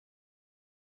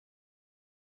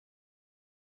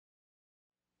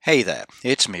Hey there,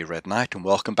 it's me Red Knight and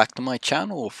welcome back to my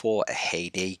channel for a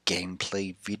Heyday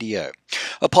gameplay video.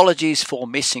 Apologies for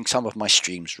missing some of my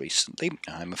streams recently.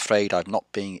 I'm afraid I've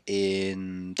not been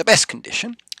in the best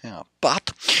condition,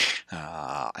 but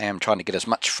I am trying to get as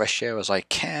much fresh air as I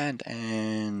can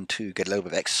and to get a little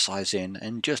bit of exercise in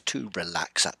and just to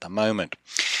relax at the moment.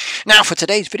 Now for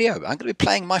today's video, I'm going to be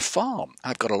playing my farm.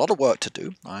 I've got a lot of work to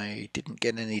do. I didn't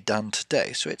get any done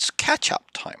today, so it's catch-up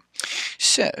time.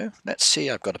 So let's see,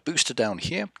 I've got a booster down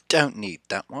here. Don't need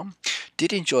that one.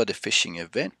 Did enjoy the fishing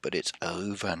event, but it's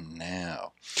over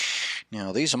now.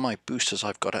 Now these are my boosters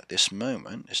I've got at this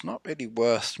moment. It's not really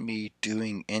worth me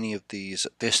doing any of these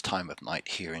at this time of night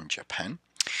here in Japan.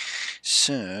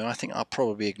 So I think I'll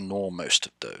probably ignore most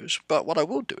of those. But what I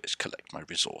will do is collect my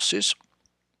resources.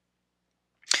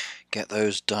 Get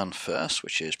those done first,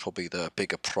 which is probably the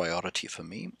bigger priority for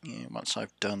me. Once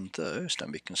I've done those,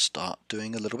 then we can start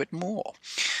doing a little bit more.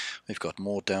 We've got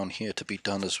more down here to be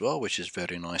done as well, which is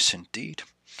very nice indeed.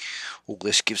 All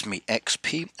this gives me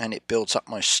XP and it builds up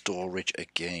my storage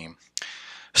again.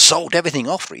 Sold everything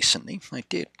off recently, I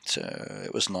did, so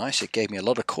it was nice. It gave me a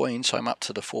lot of coins, so I'm up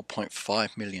to the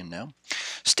 4.5 million now.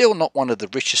 Still not one of the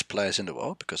richest players in the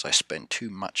world because I spend too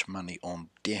much money on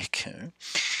deco.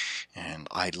 And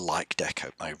I like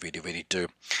deco, I really do.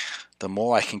 The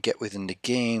more I can get within the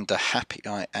game, the happier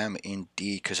I am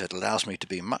indeed, because it allows me to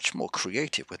be much more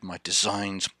creative with my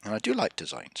designs, and I do like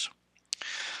designs.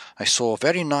 I saw a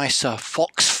very nice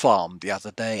fox farm the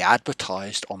other day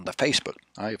advertised on the Facebook.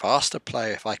 I've asked the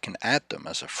player if I can add them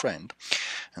as a friend,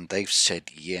 and they've said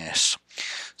yes.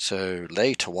 So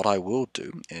later what I will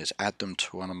do is add them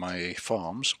to one of my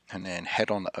farms and then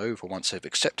head on over once they've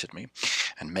accepted me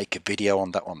and make a video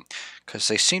on that one, because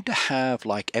they seem to have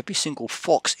like every single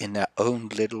fox in their own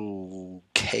little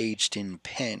caged in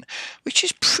pen, which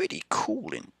is pretty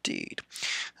cool indeed.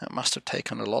 That must have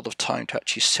taken a lot of time to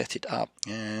actually set it up,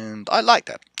 and I like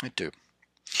that, I do.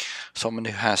 Someone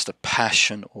who has the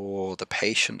passion or the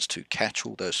patience to catch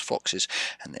all those foxes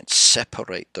and then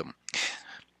separate them.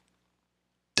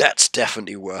 That's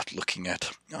definitely worth looking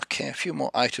at. Okay, a few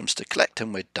more items to collect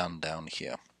and we're done down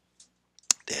here.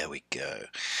 There we go.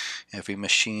 Every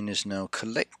machine is now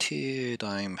collected.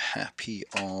 I'm happy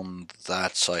on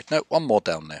that side. No, one more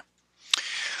down there.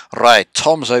 Right,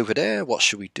 Tom's over there. What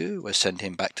should we do? We'll send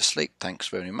him back to sleep. Thanks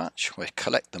very much. We'll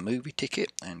collect the movie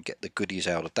ticket and get the goodies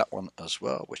out of that one as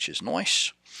well, which is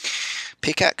nice.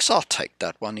 Pickaxe, I'll take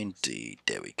that one indeed.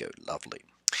 There we go, lovely.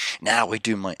 Now we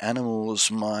do my animals.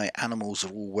 My animals are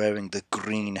all wearing the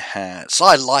green hats.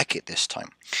 I like it this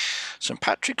time. St.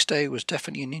 Patrick's Day was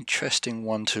definitely an interesting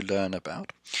one to learn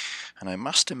about. And I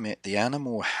must admit, the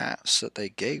animal hats that they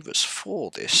gave us for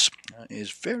this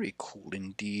is very cool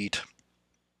indeed.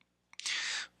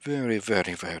 Very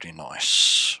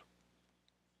nice.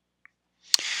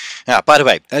 Now, by the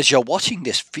way, as you're watching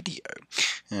this video,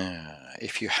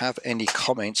 if you have any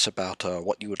comments about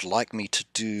what you would like me to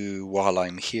do while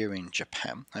I'm here in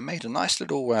Japan, I made a nice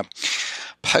little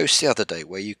post the other day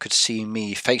where you could see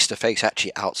me face to face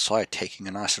actually outside taking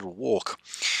a nice little walk.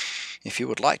 If you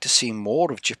would like to see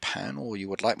more of Japan or you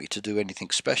would like me to do anything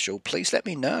special, please let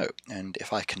me know, and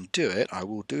if I can do it, I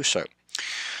will do so.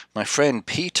 My friend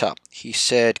Peter, he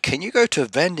said, can you go to a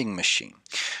vending machine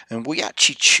and we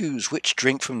actually choose which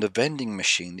drink from the vending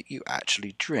machine that you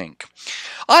actually drink?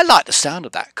 I like the sound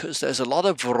of that because there's a lot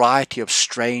of variety of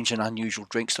strange and unusual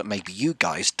drinks that maybe you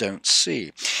guys don't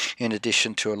see, in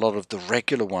addition to a lot of the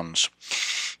regular ones.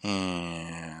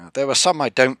 There are some I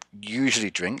don't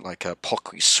usually drink, like a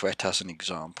Pocky Sweat as an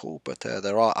example, but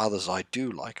there are others I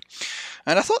do like.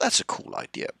 And I thought that's a cool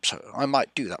idea, so I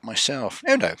might do that myself.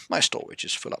 Oh no, my storage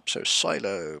is full up, so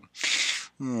silo.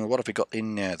 What have we got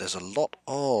in there? There's a lot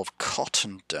of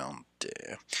cotton down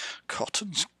there.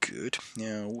 Cotton's good.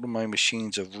 Now, all of my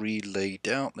machines are relayed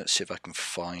out. Let's see if I can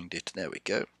find it. There we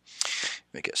go.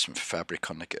 We get some fabric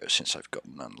on the go since I've got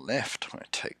none left. I'm going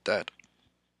to take that.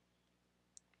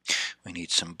 We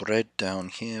need some bread down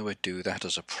here. We do that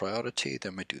as a priority.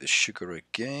 Then we do the sugar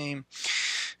again.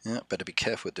 Better be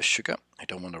careful with the sugar. I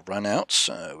don't want to run out,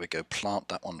 so we go plant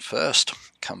that one first.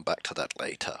 Come back to that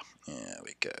later. There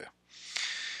we go.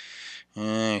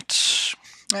 Right.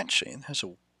 Actually, there's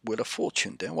a Wheel of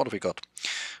Fortune there. What have we got?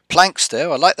 Planks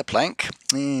there. I like the plank.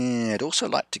 I'd also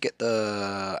like to get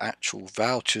the actual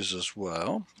vouchers as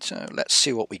well. So let's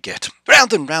see what we get.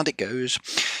 Round and round it goes.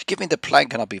 Give me the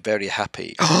plank and I'll be very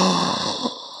happy.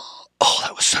 Oh,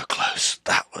 that was so close.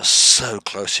 That was so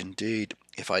close indeed.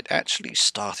 If I'd actually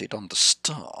started on the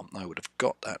start, I would have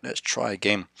got that. Let's try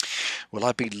again. Will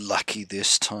I be lucky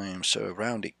this time? So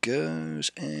around it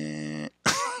goes. And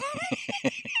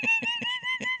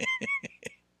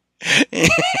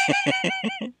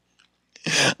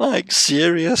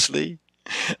Seriously?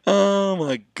 Oh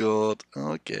my god.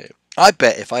 Okay. I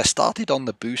bet if I started on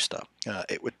the booster,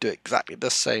 it would do exactly the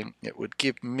same. It would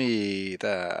give me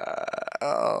the...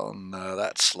 Oh no,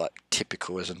 that's like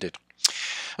typical, isn't it?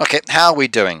 Okay, how are we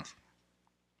doing?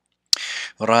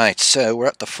 Right, so we're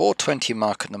at the 420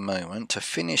 mark at the moment. To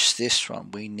finish this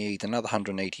run, we need another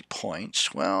 180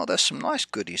 points. Well, there's some nice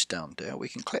goodies down there. We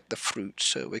can collect the fruit,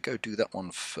 so we go do that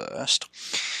one first.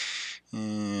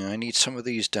 I need some of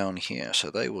these down here, so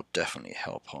they will definitely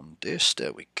help on this.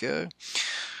 There we go.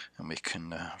 And we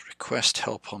can request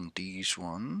help on these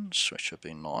ones, which would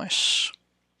be nice.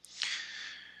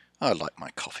 I like my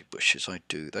coffee bushes, I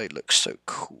do. They look so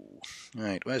cool.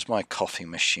 Right, where's my coffee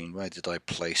machine? Where did I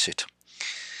place it?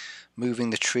 Moving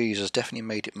the trees has definitely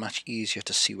made it much easier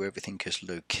to see where everything is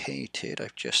located.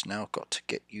 I've just now got to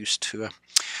get used to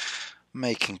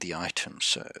making the items,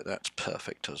 so that's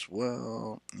perfect as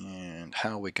well. And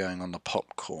how are we going on the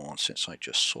popcorn? Since I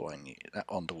just saw I needed that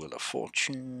on the Wheel of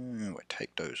Fortune, we'll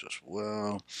take those as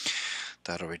well.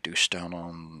 That'll reduce down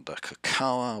on the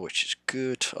cacao, which is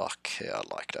good. Okay, I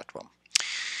like that one.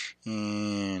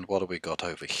 And what have we got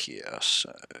over here?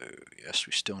 So yes,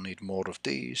 we still need more of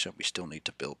these, and we still need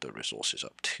to build the resources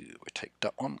up too. We take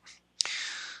that one.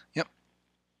 Yep.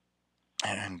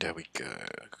 And there we go.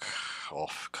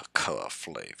 Off cocoa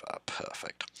flavor.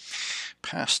 Perfect.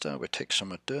 Pasta, we take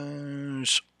some of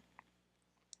those.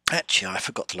 Actually, I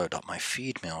forgot to load up my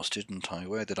feed meals, didn't I?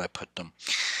 Where did I put them?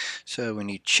 So we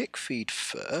need chick feed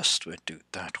first. We'll do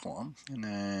that one. And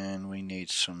then we need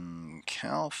some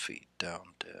cow feed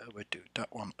down there. We'll do that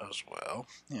one as well.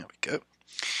 There we go.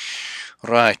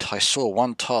 Right, I saw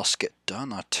one task get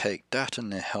done. I take that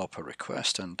and the helper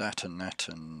request, and that and that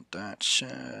and that.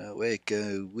 So we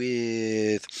go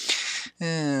with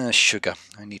sugar.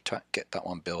 I need to get that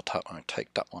one built up. I'll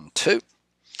take that one too.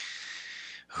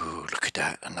 Ooh, look at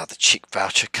that. Another chick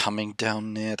voucher coming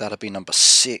down there. That'll be number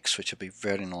 6, which will be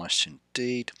very nice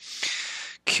indeed.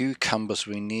 Cucumbers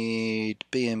we need.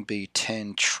 B&B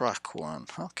 10 truck 1.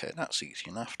 Okay, that's easy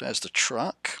enough. There's the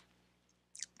truck.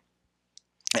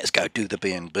 Let's go do the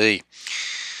B&B.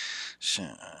 So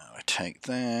I take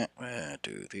that. We'll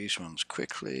do these ones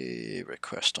quickly.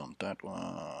 Request on that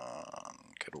one.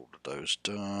 Get all of those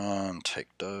done.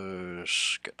 Take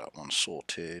those. Get that one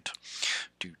sorted.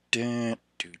 Do that.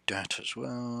 Do that as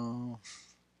well.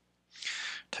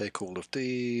 Take all of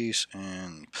these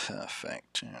and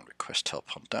perfect. And request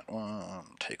help on that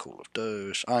one. Take all of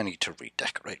those. I need to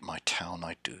redecorate my town,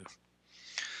 I do.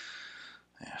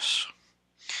 Yes.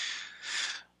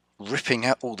 Ripping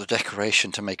out all the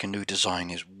decoration to make a new design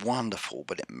is wonderful,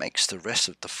 but it makes the rest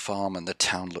of the farm and the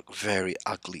town look very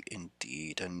ugly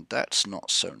indeed, and that's not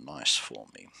so nice for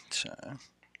me. So,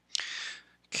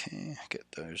 okay, get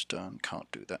those done.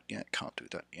 Can't do that yet, can't do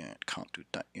that yet, can't do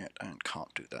that yet, and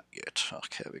can't do that yet.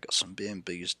 Okay, we got some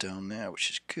B&Bs down there,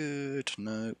 which is good.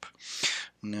 Nope,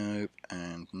 nope,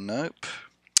 and nope.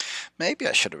 Maybe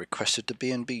I should have requested the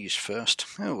B&Bs first.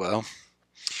 Oh well.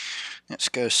 Let's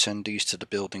go send these to the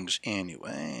buildings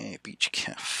anyway. Beach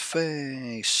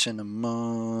Cafe,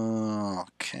 Cinema,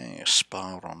 okay,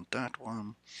 Spa on that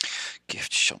one.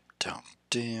 Gift shop down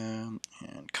there,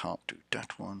 and can't do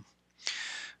that one.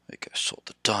 We go sort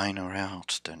the diner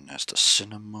out, then there's the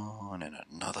cinema, and then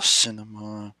another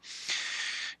cinema.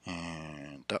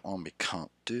 And that one we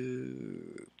can't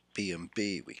do.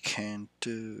 B&B we can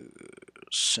do.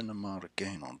 Cinema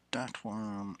again on that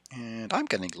one. And I'm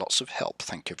getting lots of help,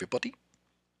 thank you everybody.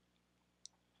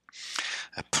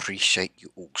 Appreciate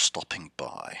you all stopping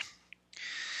by.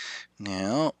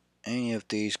 Now, any of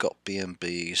these got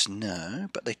B&Bs? No,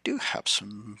 but they do have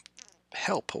some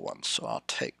helper ones, so I'll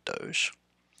take those.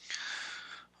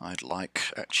 I'd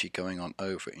like actually going on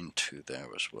over into there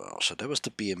as well. So there was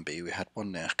the B&B, we had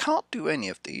one there. Can't do any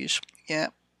of these. Yeah,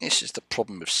 this is the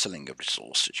problem with selling a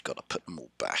resource, you've got to put them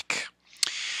all back.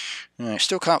 I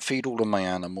still can't feed all of my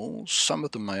animals. Some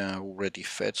of them are already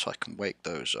fed, so I can wake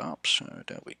those up. So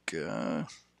there we go.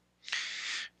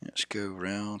 Let's go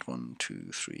round 1, 2,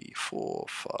 3, 4,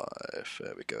 5.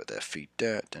 There we go. There, feed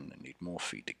that. Then I need more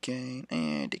feed again,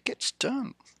 and it gets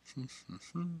done.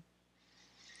 1,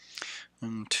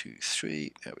 2,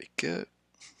 3. There we go.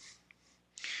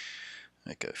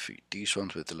 I go feed these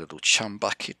ones with the little chum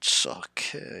buckets.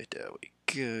 Okay, there we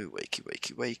go. Wakey,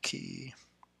 wakey, wakey.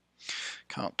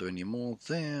 Can't do any more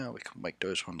there. We can wake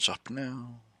those ones up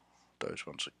now. Those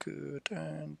ones are good,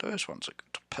 and those ones are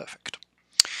good. Perfect.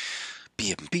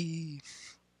 B&B.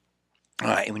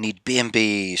 Alright, we need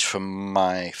B&Bs from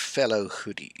my fellow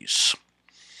hoodies.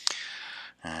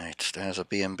 Right, there's a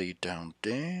B&B down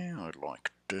there. I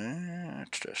like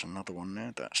that. There's another one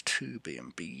there. That's 2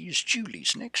 B&Bs.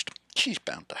 Julie's next. She's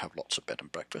bound to have lots of bed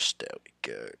and breakfast. There we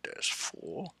go. There's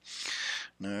 4.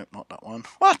 No, not that one.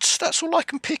 What? That's all I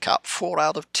can pick up. 4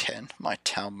 out of 10. My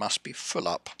town must be full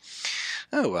up.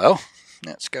 Oh well.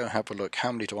 Let's go have a look.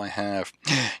 How many do I have?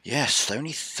 Yes,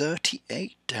 only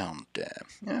 38 down there.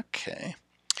 Okay.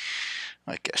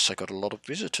 I guess I got a lot of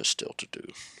visitors still to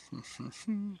do.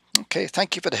 Okay,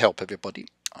 thank you for the help, everybody.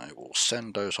 I will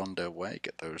send those on their way,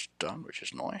 get those done, which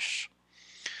is nice.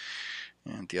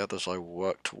 And the others I will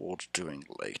work towards doing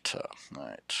later.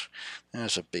 Right,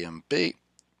 there's a B&B.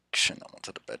 Send that one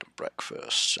to the bed and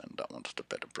breakfast. Send that one to the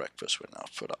bed and breakfast. We're now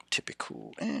put up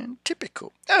typical and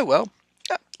typical. Oh well,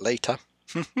 later.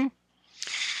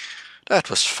 That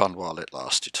was fun while it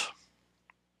lasted.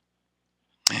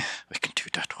 We can do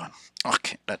that one.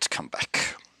 Okay, let's come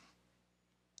back.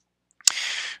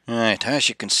 Right, as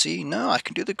you can see, now I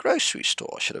can do the grocery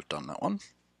store. I should have done that one.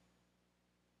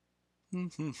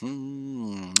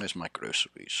 There's my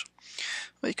groceries.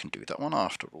 We can do that one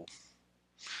after all.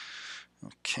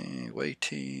 Okay,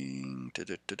 waiting.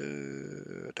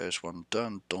 There's one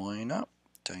done. Diner.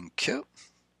 Thank you.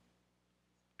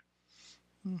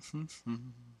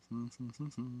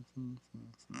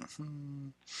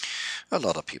 A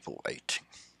lot of people waiting.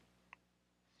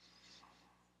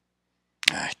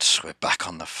 Right, we're back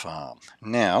on the farm.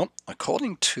 Now,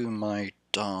 according to my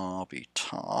Derby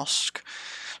task,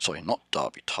 sorry, not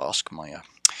Derby task, my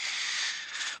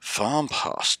farm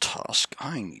pass task,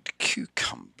 I need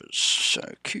cucumbers.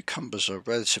 So cucumbers are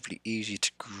relatively easy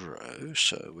to grow,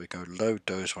 so we're going to load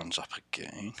those ones up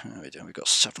again. We've got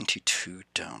 72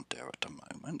 down there at the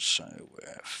moment, so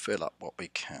we'll fill up what we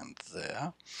can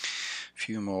there. A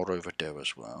few more over there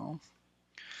as well.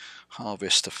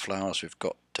 Harvest the flowers we've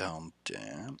got down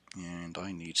there, and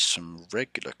I need some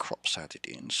regular crops added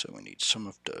in, so we need some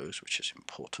of those, which is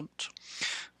important.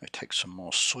 I take some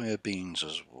more soybeans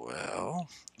as well,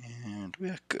 and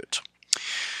we're good.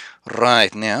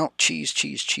 Right, now cheese.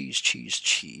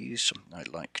 I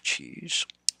like cheese,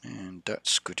 and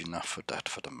that's good enough for that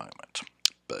for the moment.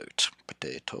 Boat,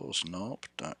 potatoes, nope,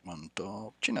 that one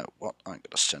dog. Do you know what? I'm going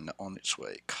to send that on its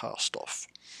way. Cast off.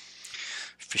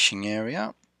 Fishing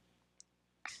area.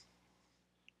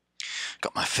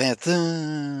 Got my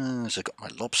feathers, I got my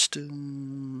lobsters.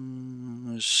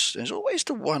 There's always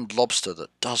the one lobster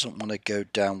that doesn't want to go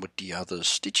down with the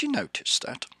others. Did you notice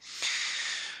that?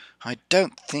 I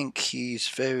don't think he's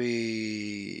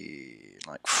very,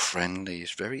 friendly.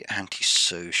 He's very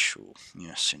antisocial.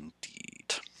 Yes,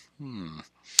 indeed.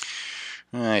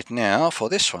 Right, now for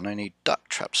this one I need duck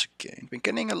traps again. Been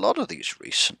getting a lot of these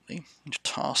recently. The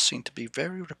tasks seem to be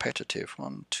very repetitive.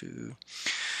 1, 2,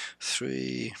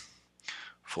 3...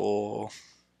 4,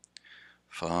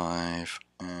 5,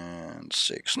 and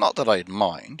 6. Not that I'd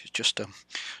mind, it's just it's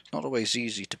not always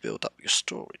easy to build up your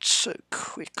storage so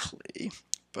quickly,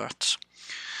 but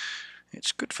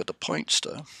it's good for the points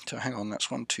though. So hang on, that's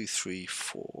 1, 2, 3,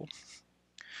 4,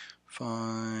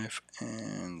 5,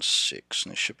 and 6,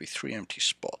 and there should be 3 empty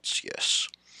spots, yes.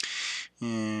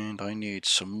 And I need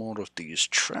some more of these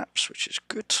traps, which is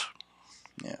good.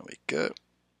 There we go.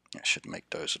 That should make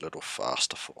those a little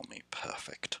faster for me.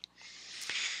 Perfect.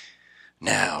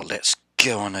 Now let's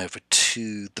go on over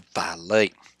to the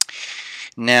ballet.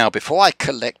 Now before I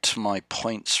collect my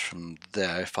points from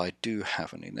there, if I do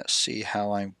have any, let's see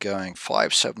how I'm going.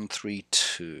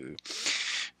 5732.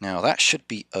 Now that should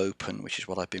be open, which is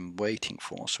what I've been waiting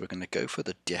for. So we're going to go for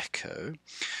the deco.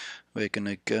 We're going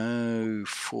to go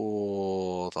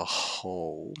for the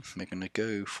hole. We're going to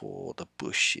go for the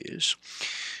bushes.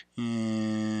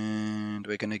 And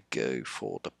we're going to go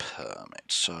for the permit.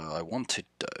 So I wanted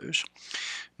those.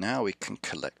 Now we can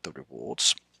collect the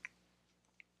rewards.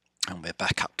 And we're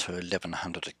back up to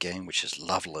 1100 again, which is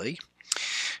lovely.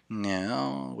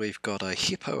 Now we've got a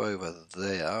hippo over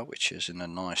there, which is in a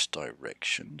nice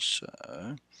direction.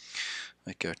 So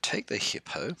we go take the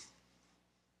hippo.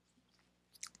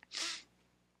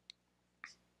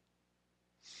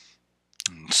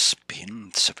 And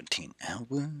spin 17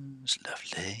 hours,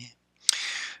 lovely.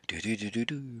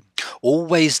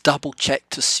 Always double check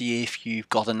to see if you've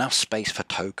got enough space for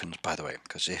tokens, by the way,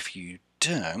 because if you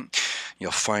don't,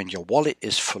 you'll find your wallet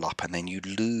is full up and then you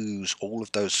lose all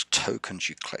of those tokens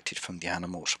you collected from the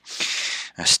animals.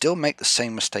 I still make the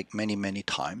same mistake many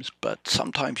times, but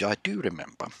sometimes I do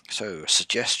remember. So a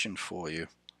suggestion for you.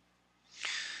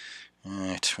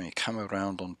 Right, when you come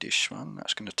around on this one,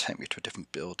 that's going to take me to a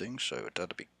different building, so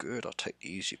that'll be good. I'll take the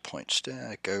easy points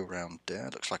there, go around there.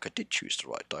 Looks like I did choose the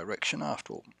right direction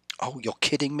after all. Oh, you're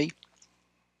kidding me?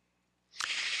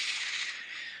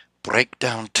 Break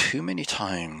down too many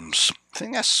times.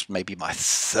 think that's maybe my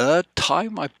third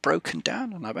time I've broken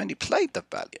down, and I've only played the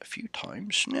valley a few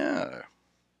times. No.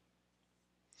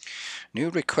 New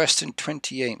request in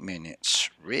 28 minutes.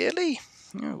 Really?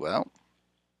 Oh well.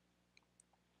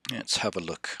 Let's have a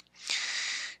look.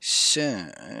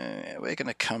 So, we're going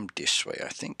to come this way, I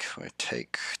think. I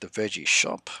take the veggie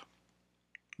shop.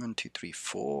 1, 2, 3,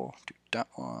 4. Do that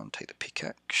one. Take the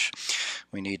pickaxe.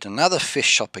 We need another fish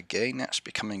shop again. That's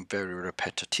becoming very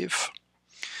repetitive.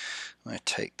 I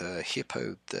take the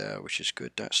hippo there, which is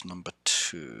good. That's number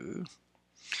 2.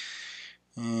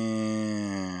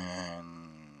 And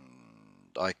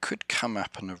I could come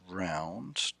up and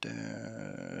around.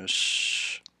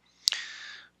 There's...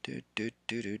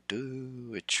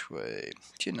 Which way?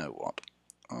 Do you know what?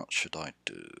 What should I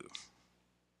do?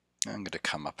 I'm going to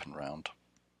come up and round.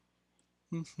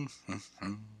 I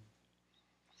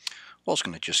was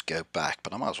going to just go back,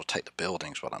 but I might as well take the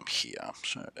buildings while I'm here.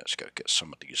 So let's go get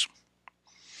some of these.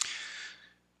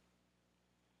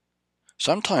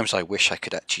 Sometimes I wish I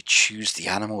could actually choose the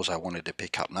animals I wanted to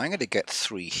pick up. Now I'm going to get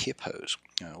 3 hippos,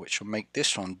 which will make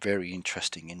this one very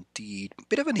interesting indeed. A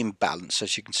bit of an imbalance,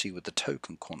 as you can see, with the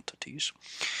token quantities.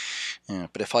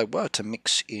 But if I were to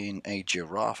mix in a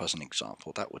giraffe as an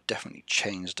example, that would definitely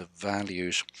change the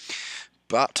values.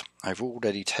 But I've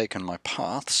already taken my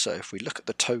path, so if we look at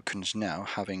the tokens now,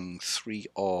 having 3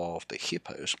 of the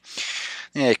hippos,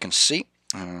 there you can see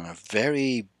a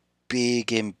very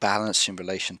big imbalance in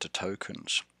relation to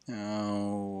tokens.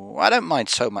 I don't mind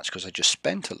so much because I just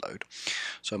spent a load,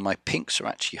 so my pinks are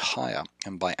actually higher,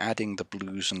 and by adding the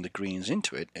blues and the greens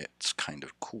into it, it's kind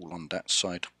of cool on that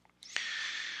side.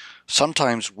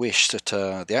 Sometimes wish that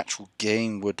the actual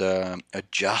game would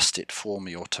adjust it for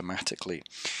me automatically,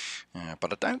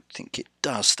 but I don't think it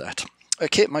does that.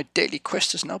 Okay, my daily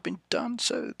quest has now been done,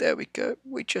 so there we go.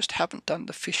 We just haven't done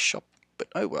the fish shop, but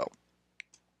oh well.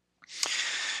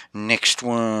 Next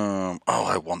one. Oh,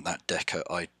 I want that deco.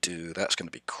 I do. That's going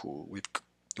to be cool.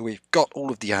 We've got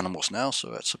all of the animals now, so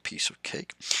that's a piece of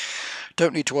cake.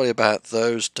 Don't need to worry about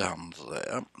those down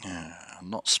there. I'm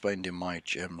not spending my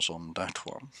gems on that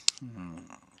one.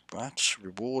 But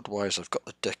reward-wise, I've got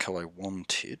the deco I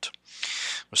wanted.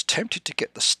 Was tempted to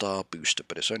get the star booster,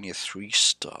 but it's only a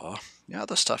 3-star. The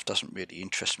other stuff doesn't really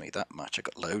interest me that much. I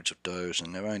got loads of those,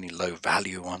 and they're only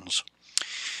low-value ones.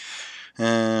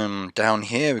 Down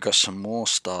here we've got some more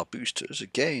star boosters.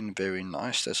 Again, very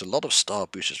nice. There's a lot of star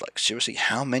boosters. Like, seriously,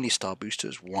 how many star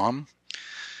boosters? 1,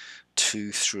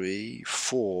 2, 3,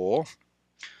 4,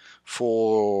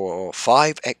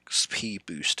 5 XP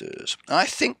boosters. I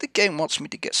think the game wants me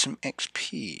to get some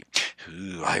XP.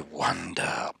 Ooh, I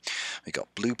wonder. We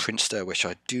got blueprints there, which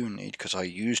I do need because I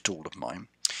used all of mine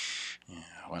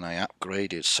when I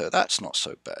upgraded, so that's not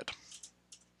so bad.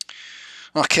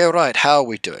 Okay, right, how are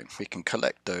we doing? We can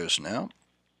collect those now.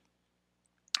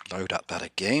 Load up that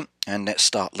again, and let's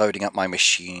start loading up my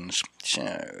machines.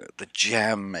 So, the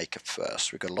jam maker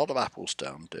first. We've got a lot of apples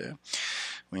down there.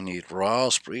 We need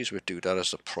raspberries. We'll do that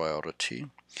as a priority.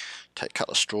 Take a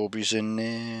couple of strawberries in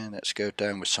there. Let's go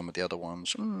down with some of the other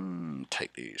ones.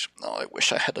 Take these. Oh, I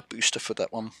wish I had a booster for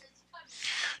that one.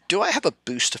 Do I have a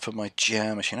booster for my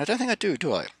jam machine? I don't think I do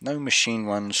I? No machine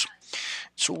ones.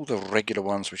 It's all the regular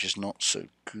ones, which is not so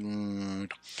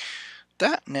good.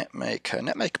 That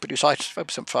netmaker produce items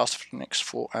 5% faster for the next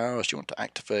 4 hours. Do you want to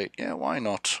activate? Yeah, why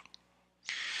not?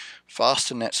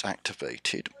 Faster net's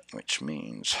activated, which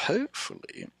means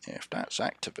hopefully, if that's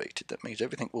activated, that means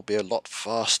everything will be a lot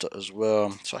faster as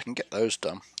well. So I can get those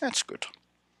done. That's good.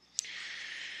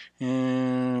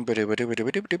 No,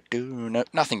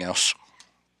 nothing else.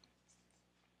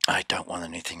 I don't want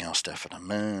anything else there for the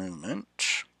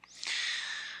moment.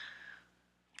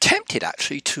 Tempted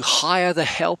actually to hire the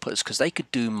helpers because they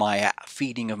could do my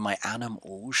feeding of my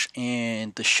animals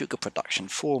and the sugar production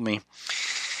for me.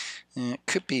 It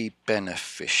could be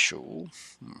beneficial,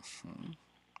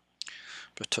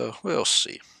 but we'll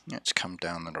see. Let's come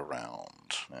down and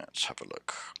around. Let's have a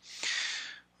look.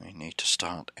 We need to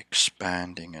start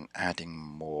expanding and adding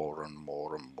more and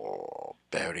more and more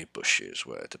berry bushes.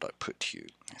 Where did I put you?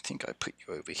 I think I put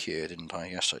you over here, didn't I?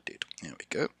 Yes, I did. There we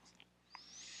go.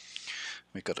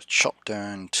 We've got to chop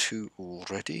down 2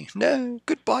 already. No,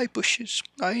 goodbye bushes.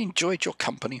 I enjoyed your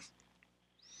company.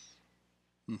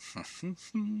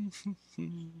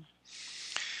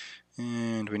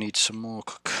 And we need some more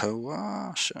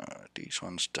cocoa. So these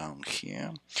ones down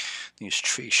here. These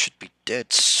trees should be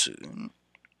dead soon,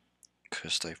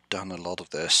 because they've done a lot of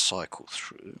their cycle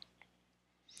through.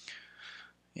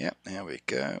 Yep, there we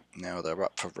go. Now they're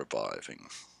up for reviving.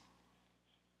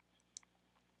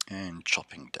 And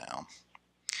chopping down.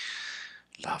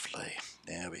 Lovely.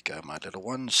 There we go, my little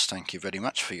ones. Thank you very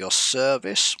much for your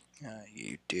service.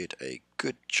 You did a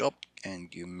good job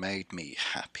and you made me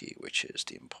happy, which is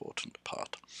the important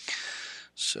part.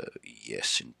 So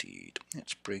yes, indeed.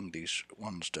 Let's bring these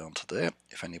ones down to there.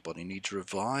 If anybody needs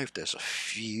revived, there's a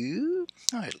few.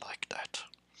 I like that.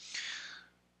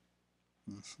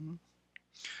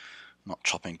 Not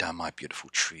chopping down my beautiful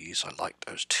trees. I like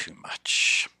those too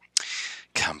much.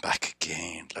 Come back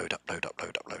again. Load up, load up,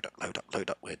 load up, load up, load up, load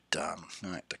up. We're done.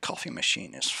 Right, the coffee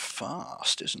machine is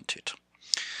fast, isn't it?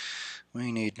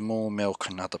 We need more milk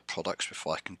and other products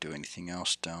before I can do anything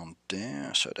else down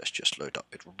there. So let's just load up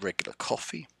with regular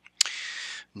coffee.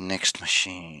 Next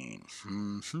machine.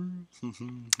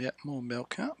 Yeah, more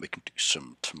milk out. We can do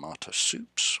some tomato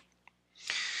soups.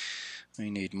 We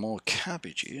need more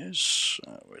cabbages.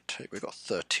 We've got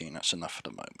 13. That's enough at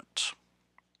the moment.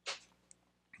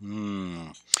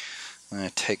 I'm going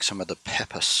to take some of the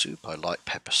pepper soup. I like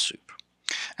pepper soup.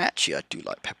 Actually, I do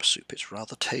like pepper soup. It's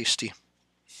rather tasty.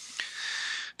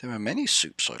 There are many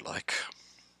soups I like.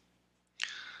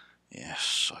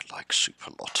 Yes, I like soup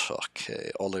a lot.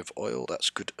 Okay, olive oil, that's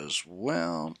good as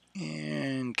well.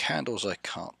 And candles I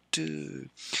can't do.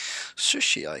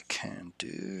 Sushi I can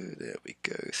do. There we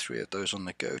go. 3 of those on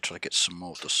the go. Try to get some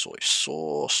more of the soy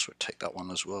sauce. We'll take that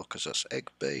one as well because that's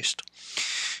egg-based.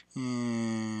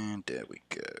 And there we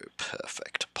go.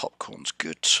 Perfect. Popcorn's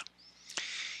good.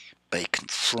 Bacon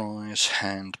fries,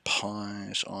 hand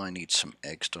pies. I need some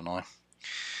eggs, don't I?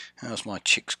 How's my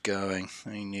chicks going?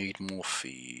 They need more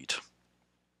feed.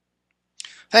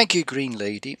 Thank you, Green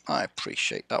Lady. I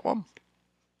appreciate that one.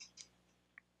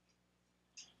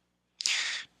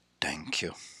 Thank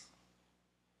you.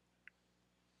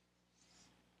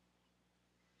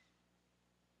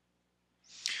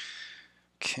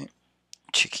 Okay.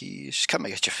 Chickies, come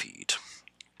and get your feed.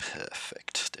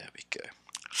 Perfect. There we go.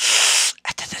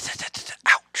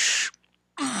 Ouch.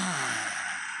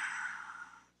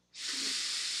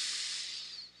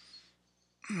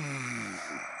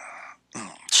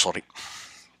 Sorry.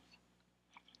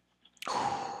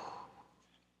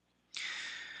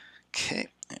 Okay,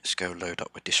 let's go load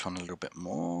up with this one a little bit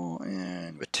more,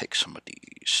 and we'll take some of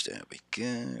these. There we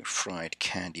go. Fried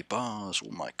candy bars.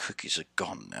 All my cookies are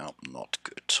gone now. Not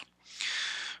good.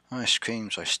 Ice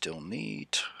creams I still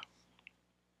need.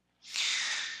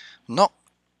 Not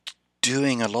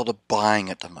doing a lot of buying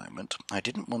at the moment. I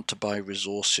didn't want to buy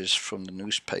resources from the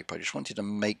newspaper. I just wanted to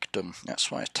make them.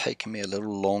 That's why it's taken me a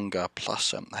little longer.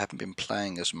 Plus, I haven't been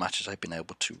playing as much as I've been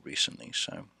able to recently.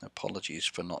 So, apologies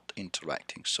for not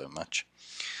interacting so much.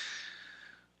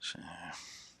 So,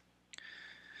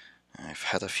 I've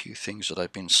had a few things that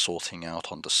I've been sorting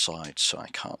out on the side, so I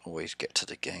can't always get to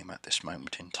the game at this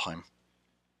moment in time.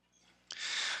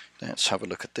 Let's have a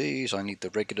look at these. I need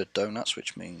the regular donuts,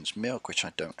 which means milk, which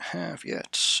I don't have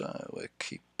yet, so we'll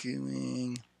keep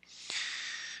going.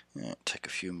 Yeah, take a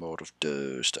few more of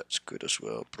those, that's good as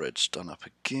well. Bread's done up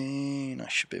again. I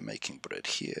should be making bread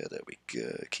here. There we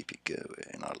go. Keep it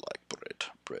going. I like bread.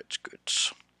 Bread's good.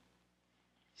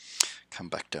 Come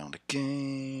back down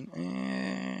again,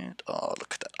 and oh,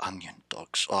 look at that onion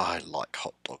dogs. Oh, I like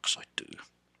hot dogs, I do.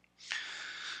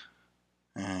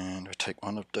 And we'll take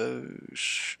one of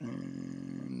those,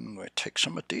 and we'll take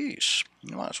some of these.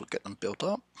 You might as well get them built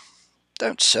up.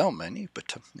 Don't sell many,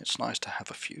 but it's nice to have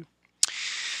a few.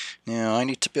 Now I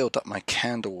need to build up my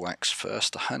candle wax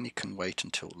first. The honey can wait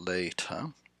until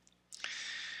later.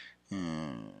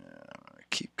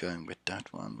 Keep going with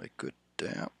that one. We're good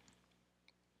there.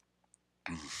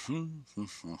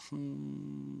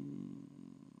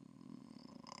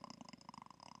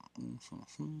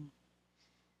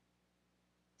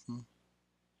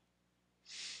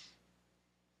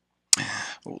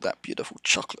 All that beautiful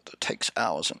chocolate that takes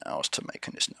hours and hours to make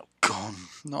and is now gone.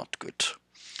 Not good.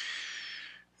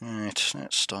 Right,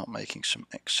 let's start making some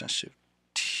excessive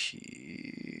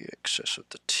tea. Excess of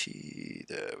the tea.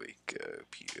 There we go.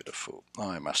 Beautiful.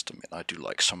 I must admit, I do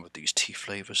like some of these tea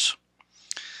flavours.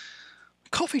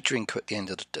 Coffee drinker at the end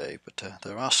of the day, but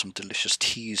there are some delicious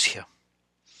teas here.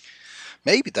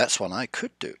 Maybe that's what I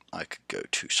could do. I could go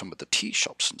to some of the tea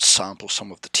shops and sample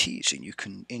some of the teas, and you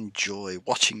can enjoy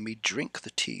watching me drink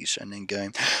the teas and then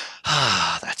going,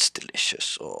 ah, that's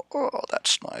delicious, or oh,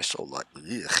 that's nice, or like,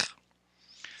 ugh.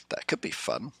 That could be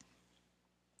fun.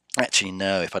 Actually,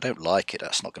 no, if I don't like it,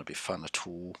 that's not going to be fun at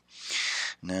all.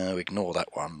 No, ignore that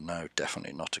one. No,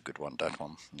 definitely not a good one, that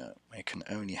one. No, we can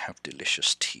only have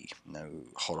delicious tea. No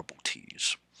horrible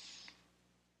teas.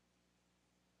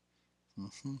 There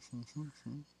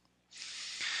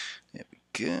we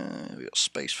go. We got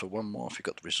space for one more if we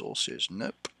got the resources.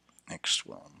 Nope. Next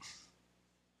one.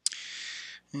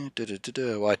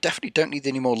 Well, I definitely don't need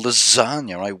any more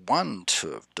lasagna. I won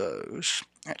 2 of those.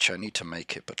 Actually, I need to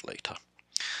make it, but later.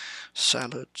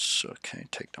 Salads. Okay,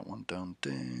 take that one down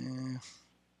there.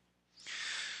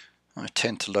 I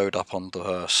tend to load up on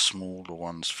the smaller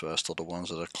ones first, or the ones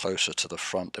that are closer to the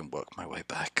front, and work my way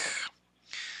back.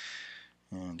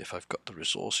 And if I've got the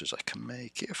resources, I can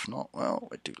make it. If not, well,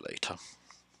 I do later.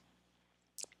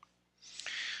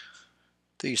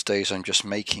 These days I'm just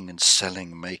making and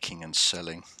selling,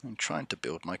 and trying to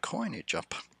build my coinage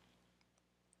up.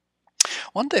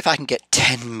 Wonder if I can get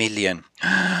 10 million.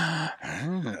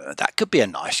 That could be a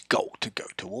nice goal to go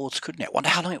towards, couldn't it? Wonder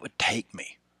how long it would take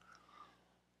me.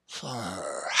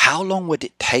 How long would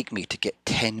it take me to get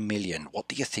 10 million? What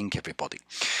do you think, everybody?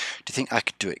 Do you think I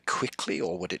could do it quickly,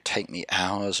 or would it take me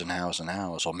hours and hours and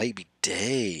hours, or maybe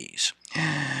days?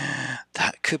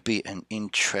 That could be an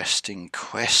interesting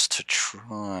quest to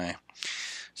try.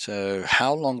 So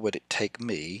how long would it take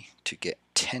me to get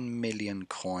 10 million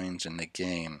coins in the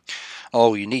game?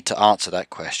 Oh, you need to answer that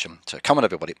question. So come on,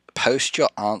 everybody, post your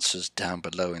answers down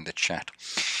below in the chat.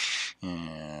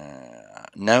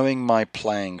 Knowing my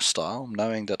playing style,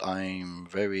 knowing that I'm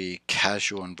very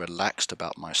casual and relaxed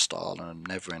about my style and I'm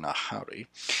never in a hurry,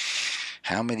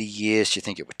 how many years do you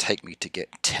think it would take me to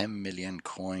get 10 million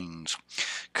coins?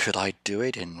 Could I do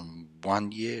it in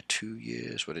 1 year, 2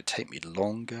 years? Would it take me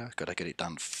longer? Could I get it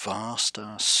done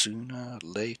faster, sooner,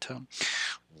 later?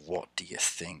 What do you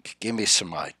think? Give me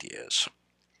some ideas.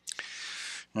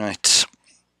 Right.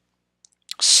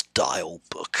 Style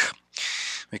book.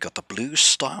 We got the blue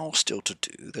style still to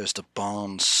do. There's the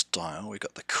barn style. We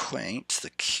got the quaint, the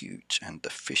cute, and the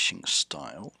fishing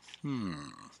style.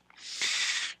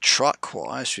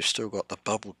 Truck-wise, we've still got the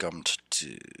bubblegum to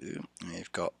do.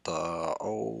 We've got the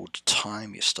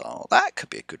old-timey style. That could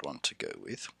be a good one to go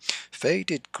with.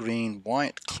 Faded green,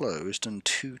 white closed, and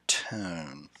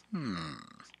two-tone.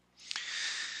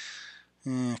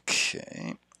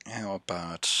 Okay. How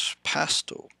about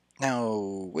pastel? Now,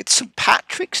 with St.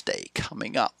 Patrick's Day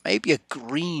coming up, maybe a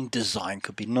green design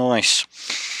could be nice.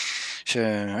 So,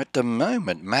 at the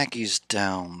moment, Maggie's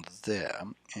down there,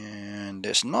 and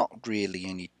there's not really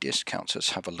any discounts.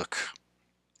 Let's have a look.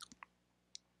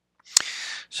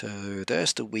 So,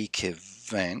 there's the week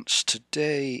events.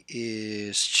 Today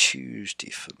is Tuesday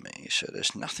for me, so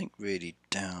there's nothing really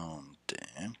down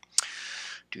there.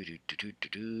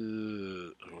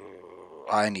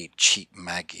 I need cheap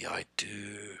Maggie, I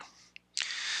do.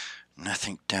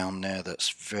 Nothing down there that's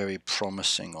very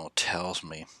promising or tells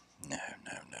me. No.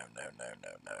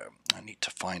 I need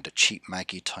to find a cheap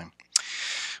Maggie time.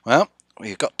 Well,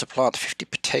 we've got to plant 50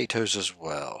 potatoes as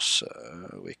well,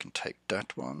 so we can take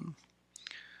that one.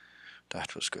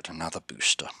 That was good. Another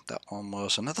booster. That one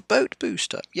was another boat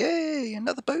booster. Yay!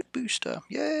 Another boat booster.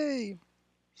 Yay!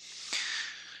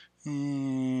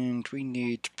 And we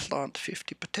need to plant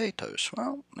 50 potatoes.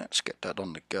 Well, let's get that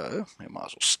on the go. We might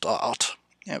as well start.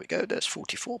 There we go, there's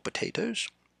 44 potatoes.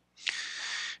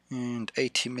 And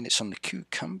 80 minutes on the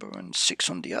cucumber and 6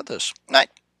 on the others.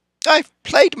 I've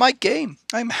played my game.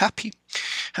 I'm happy.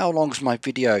 How long's my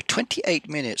video? 28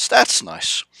 minutes. That's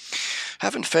nice.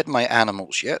 Haven't fed my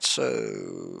animals yet,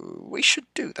 so we should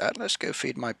do that. Let's go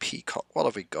feed my peacock. What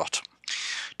have we got?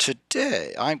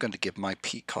 Today, I'm going to give my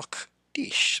peacock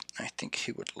dish. I think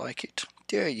he would like it.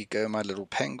 There you go, my little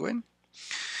penguin.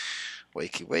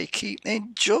 Wakey, wakey,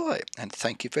 enjoy, and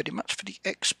thank you very much for the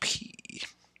XP.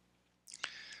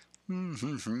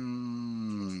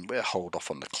 We'll hold off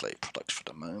on the clay products for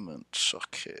the moment.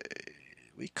 Okay,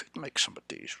 we could make some of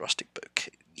these rustic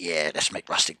bouquets. Yeah, let's make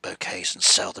rustic bouquets and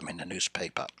sell them in the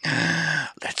newspaper.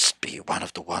 Let's be one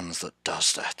of the ones that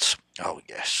does that. Oh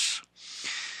yes,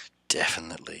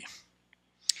 definitely.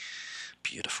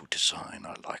 Beautiful design,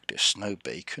 I like this. No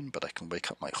bacon, but I can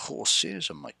wake up my horses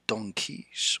and my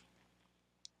donkeys.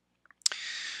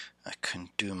 I can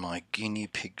do my guinea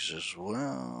pigs as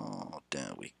well.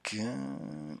 There we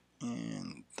go.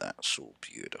 And that's all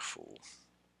beautiful.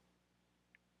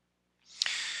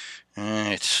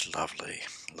 It's lovely,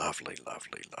 lovely,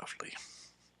 lovely, lovely.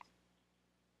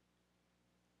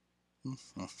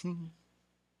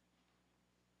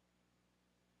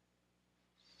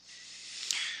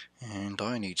 And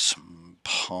I need some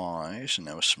pies, and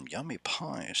there were some yummy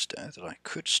pies there that I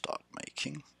could start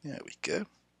making. There we go.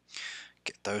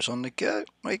 Get those on the go.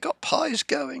 We got pies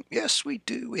going. Yes, we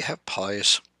do. We have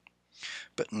pies,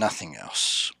 but nothing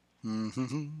else.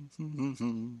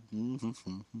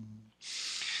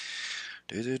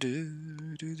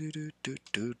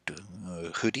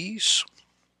 Hoodies.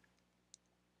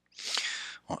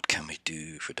 What can we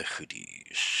do for the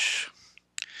hoodies?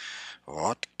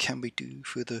 What can we do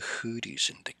for the hoodies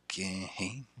in the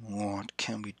game? What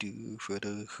can we do for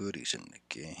the hoodies in the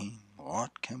game?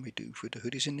 What can we do for the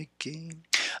hoodies in the game?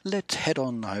 Let's head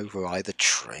on over either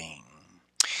train.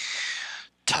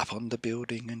 Tap on the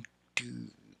building and do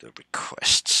the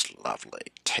requests. Lovely.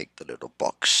 Take the little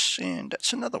box, and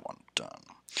that's another one done.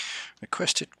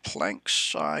 Requested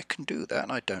planks. I can do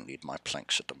that. I don't need my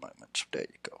planks at the moment. There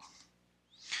you go.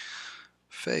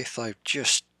 Faith, I've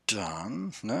just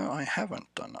done. No, I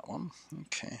haven't done that one.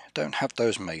 Okay. Don't have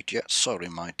those made yet. Sorry,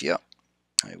 my dear.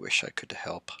 I wish I could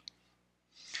help.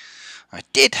 I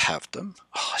did have them.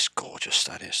 Oh, it's gorgeous.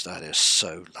 That is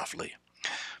so lovely.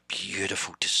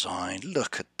 Beautiful design.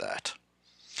 Look at that.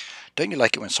 Don't you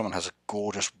like it when someone has a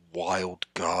gorgeous wild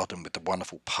garden with the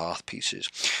wonderful path pieces?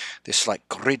 This like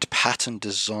grid pattern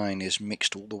design is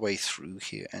mixed all the way through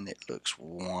here, and it looks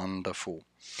wonderful.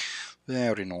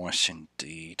 Very nice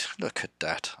indeed. Look at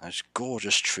that. Those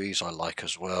gorgeous trees I like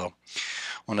as well.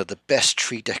 One of the best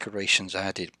tree decorations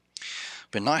added.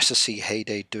 Be nice to see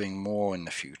Heyday doing more in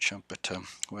the future, but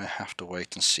we'll have to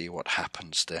wait and see what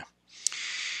happens there.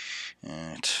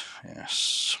 And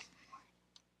yes.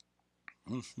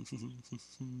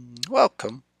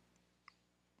 Welcome.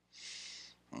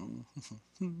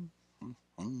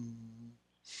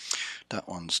 That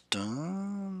one's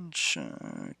done.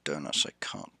 So donuts I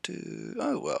can't do.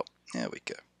 Oh well, there we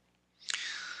go.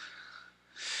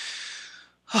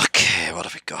 Okay, what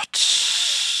have we got?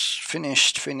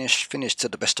 Finished to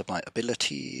the best of my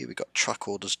ability. We got truck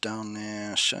orders down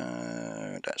there, so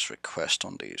that's request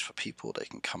on these for people. They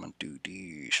can come and do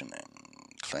these and then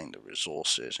claim the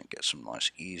resources and get some nice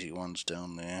easy ones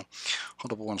down there.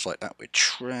 Horrible ones like that with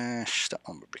trash. That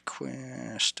one with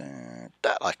request.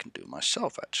 That I can do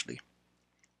myself actually.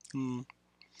 And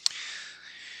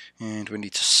we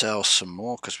need to sell some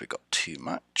more because we got too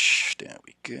much. There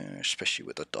we go, especially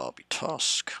with the Derby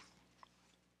task.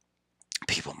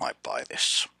 People might buy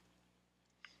this.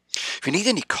 If you need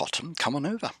any cotton, come on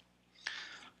over.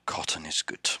 Cotton is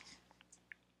good.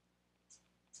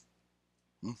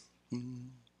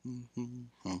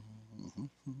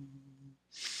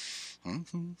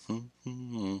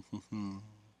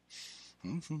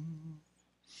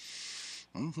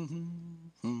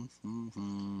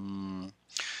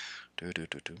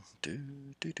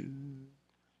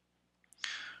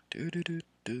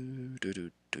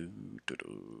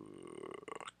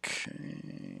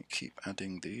 Okay, keep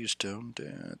adding these down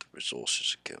there. The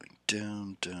resources are going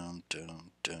down, down,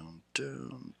 down, down,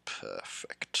 down.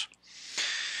 Perfect.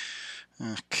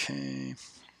 Okay.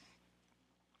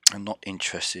 I'm not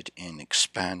interested in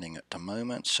expanding at the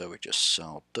moment, so we just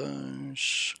sell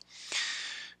those.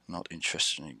 Not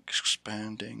interested in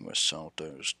expanding, we'll sell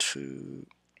those too.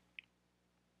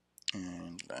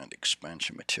 And land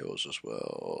expansion materials as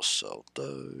well, sell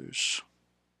those.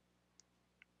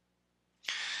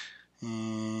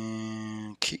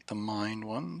 And keep the mine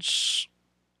ones.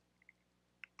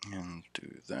 And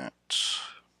do that.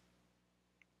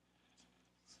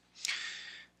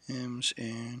 M's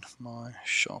in my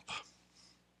shop.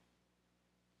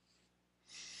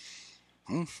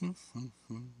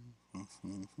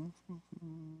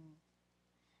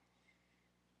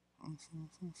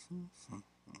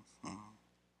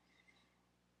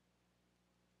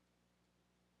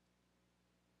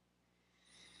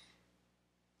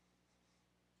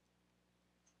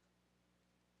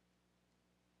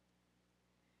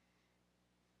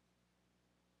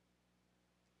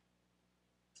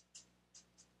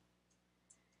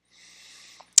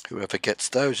 Whoever gets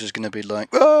those is going to be like,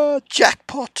 oh,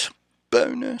 jackpot,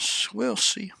 bonus, we'll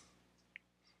see.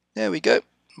 There we go,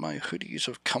 my hoodies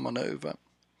have come on over.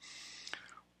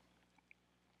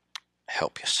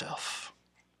 Help yourself.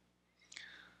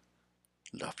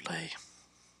 Lovely.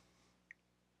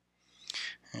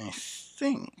 I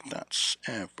think that's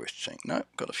everything. No,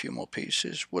 got a few more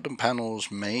pieces. Wooden panels,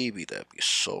 maybe they'll be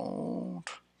sold.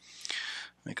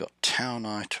 We got town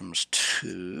items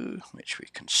too, which we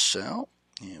can sell.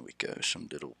 Here we go, some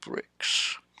little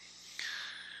bricks.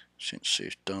 Since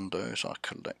we've done those, I'll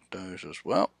collect those as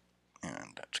well.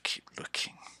 And let's keep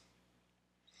looking.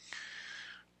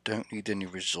 Don't need any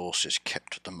resources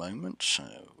kept at the moment, so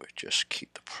we'll just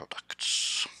keep the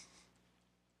products.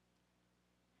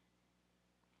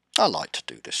 I like to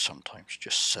do this sometimes,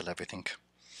 just sell everything.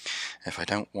 If I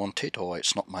don't want it or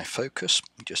it's not my focus,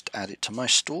 just add it to my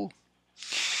stall.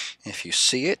 If you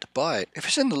see it, buy it. If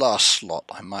it's in the last slot,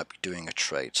 I might be doing a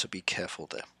trade, so be careful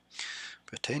there.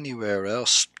 But anywhere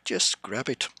else, just grab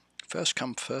it. First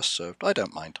come, first served. I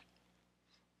don't mind.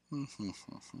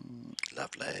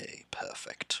 Lovely.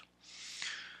 Perfect.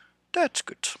 That's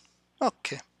good.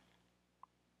 Okay.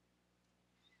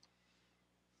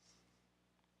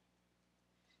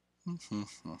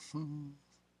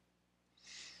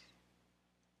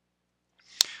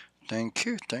 Thank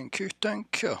you, thank you,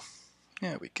 thank you.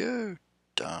 There we go.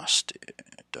 Dust it,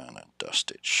 done and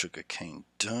dusted. Sugarcane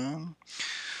done.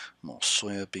 More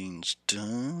soybeans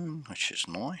done, which is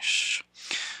nice.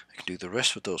 I can do the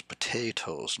rest with those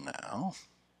potatoes now,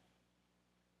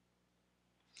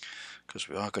 because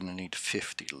we are going to need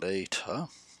 50 later.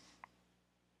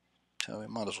 So we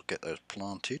might as well get those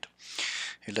planted.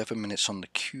 11 minutes on the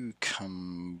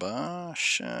cucumber.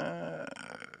 Should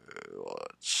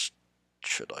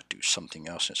I do something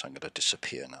else, since I'm going to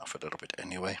disappear now for a little bit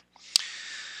anyway?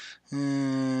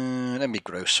 Let me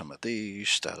grow some of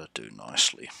these. That'll do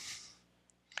nicely.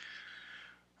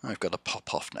 I've got to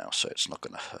pop off now, so it's not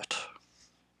going to hurt.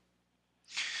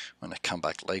 When I come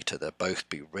back later, they'll both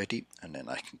be ready, and then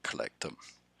I can collect them.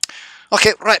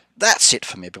 Okay, right, that's it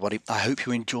for me, everybody. I hope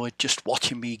you enjoyed just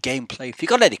watching me gameplay. If you've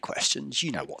got any questions,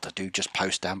 you know what to do. Just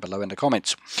post down below in the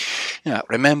comments.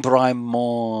 Remember, I'm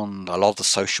on a lot of the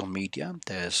social media.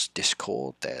 There's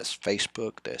Discord, there's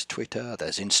Facebook, there's Twitter,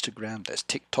 there's Instagram, there's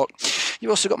TikTok.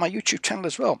 You've also got my YouTube channel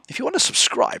as well. If you want to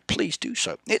subscribe, please do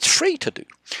so. It's free to do.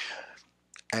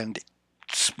 And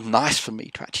it's nice for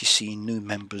me to actually see new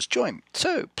members join.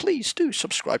 So please do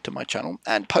subscribe to my channel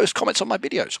and post comments on my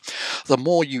videos. The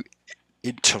more you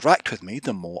interact with me,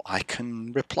 the more I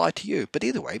can reply to you. But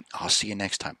either way, I'll see you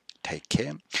next time. Take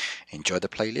care. Enjoy the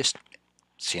playlist.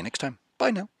 See you next time.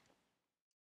 Bye now.